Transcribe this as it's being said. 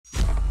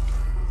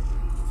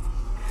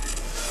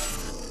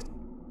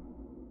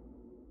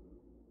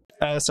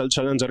ESL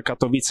Challenger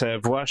Katowice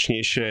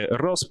właśnie się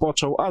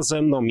rozpoczął, a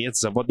ze mną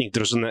jest zawodnik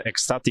drużyny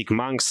Ecstatic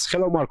maNkz.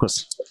 Hello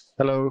Marcus.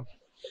 Hello.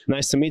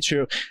 Nice to meet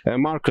you.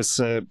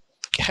 Marcus,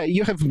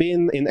 you have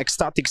been in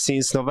Ecstatic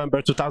since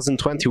November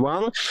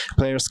 2021.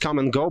 Players come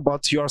and go,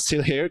 but you are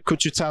still here.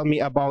 Could you tell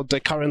me about the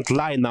current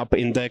lineup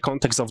in the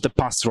context of the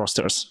past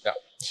rosters? Yeah.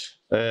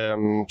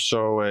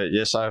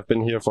 Yes, I've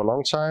been here for a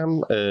long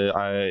time.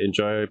 I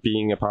enjoy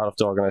being a part of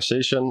the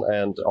organization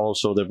and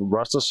also the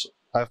rosters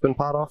I've been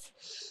part of.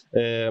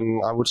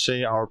 I would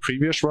say our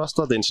previous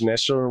roster, the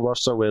international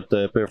roster with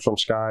Bird from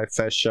Sky,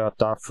 Fascia,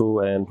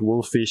 Dafu and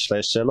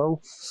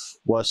Wolfie/Cello,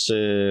 was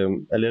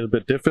a little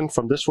bit different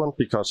from this one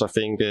because I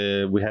think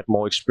we had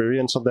more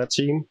experience on that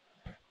team.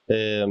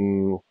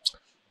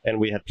 And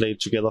we had played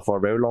together for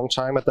a very long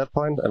time at that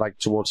point, like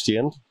towards the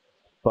end.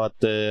 But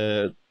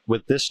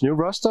with this new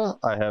roster,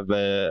 I have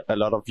a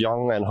lot of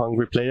young and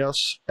hungry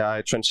players.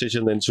 I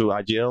transitioned into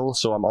IGL,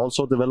 so I'm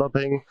also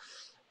developing.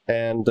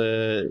 And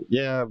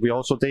yeah, we're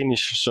also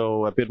Danish,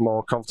 so a bit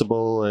more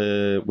comfortable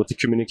with the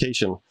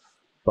communication.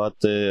 But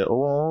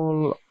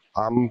overall,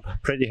 I'm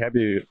pretty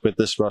happy with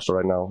this roster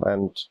right now,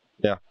 and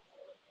yeah.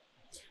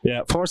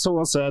 Yeah, FORZE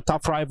was a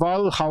tough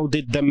rival. How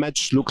did the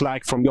match look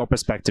like from your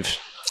perspective?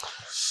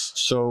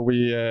 So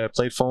we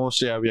played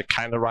FORZE. Yeah, we are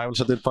kind of rivals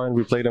at this point.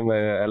 We played them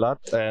a lot,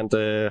 and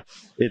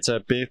it's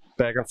a bit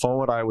back and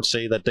forward. I would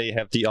say that they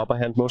have the upper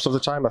hand most of the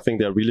time. I think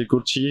they're a really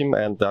good team,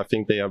 and I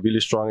think they are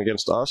really strong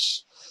against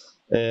us.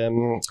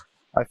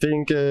 I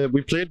think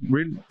we played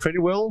pretty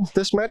well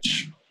this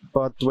match,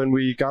 but when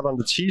we got on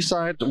the T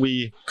side,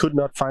 we could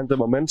not find the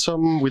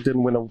momentum. We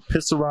didn't win a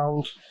pistol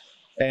round,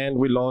 and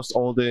we lost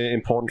all the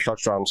important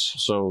clutch rounds.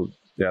 So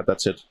yeah,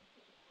 that's it.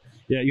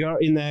 Yeah, you're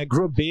in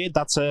Group B.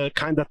 That's a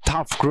kind of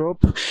tough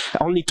group.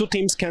 Only two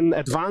teams can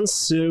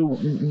advance.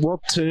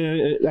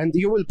 And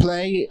you will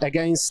play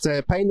against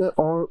Pain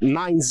or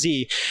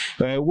 9Z.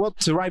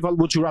 What rival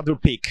would you rather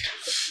pick?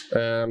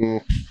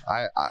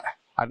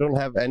 I don't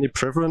have any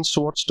preference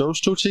towards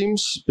those two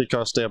teams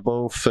because they're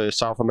both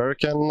South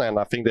American, and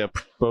I think they're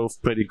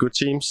both pretty good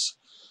teams.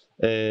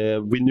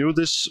 We knew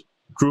this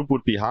group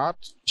would be hard,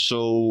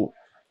 so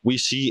we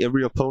see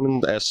every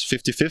opponent as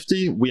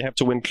 50-50. We have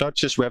to win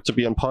clutches, we have to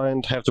be on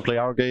point, have to play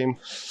our game.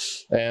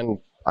 And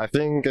I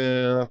think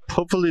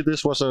hopefully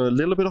this was a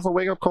little bit of a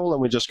wake-up call,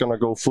 and we're just going to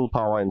go full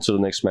power into the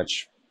next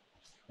match.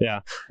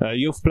 Yeah,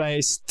 you've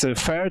placed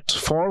third,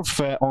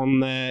 fourth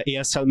on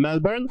ESL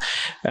Melbourne,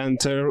 and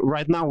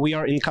right now we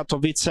are in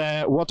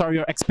Katowice. What are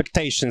your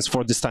expectations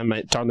for this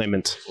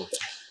tournament?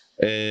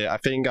 I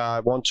think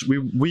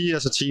we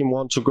as a team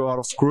want to go out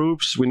of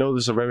groups. We know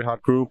this is a very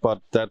hard group, but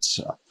that's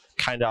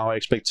kind of our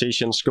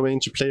expectations. Going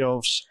into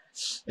playoffs,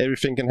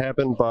 everything can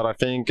happen, but I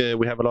think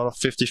we have a lot of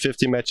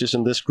 50-50 matches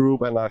in this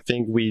group, and I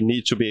think we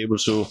need to be able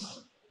to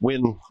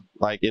win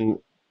like in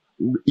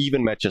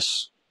even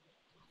matches.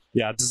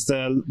 Yeah, this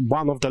is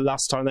one of the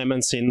last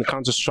tournaments in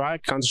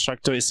Counter-Strike.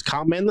 Counter-Strike 2 is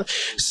coming.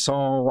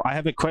 So I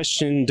have a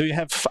question. Do you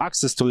have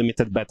access to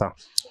limited beta?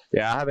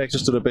 Yeah, I have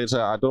access to the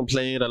beta. I don't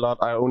play it a lot.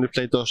 I only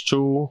played those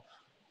two.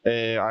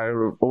 I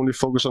only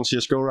focus on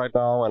CSGO right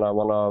now, and I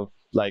want to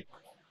like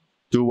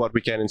do what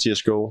we can in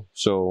CSGO.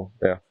 So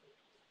yeah.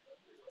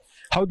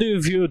 How do you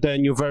view the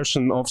new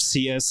version of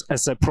CS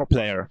as a pro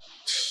player?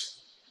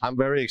 I'm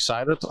very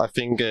excited. I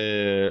think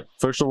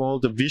first of all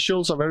the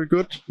visuals are very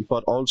good,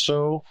 but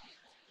also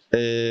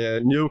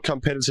new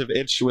competitive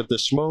edge with the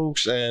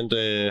smokes and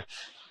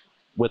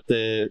with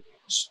the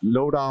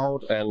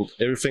loadout and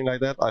everything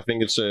like that. I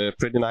think it's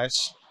pretty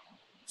nice.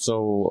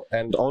 So,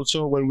 and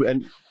also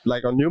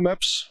like on new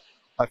maps,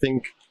 I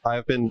think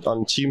I've been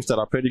on teams that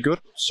are pretty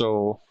good.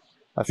 So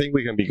I think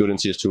we can be good in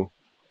CS2.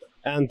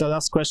 And the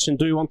last question,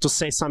 do you want to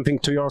say something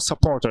to your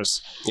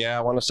supporters? Yeah,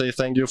 I want to say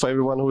thank you for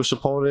everyone who's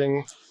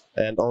supporting,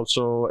 and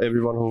also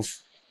everyone who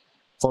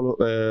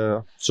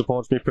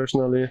supports me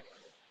personally.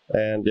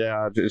 And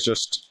yeah,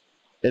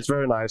 it's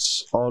very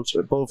nice,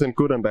 also, both in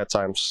good and bad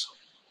times.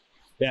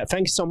 Yeah,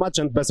 thank you so much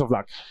and best of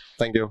luck.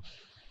 Thank you.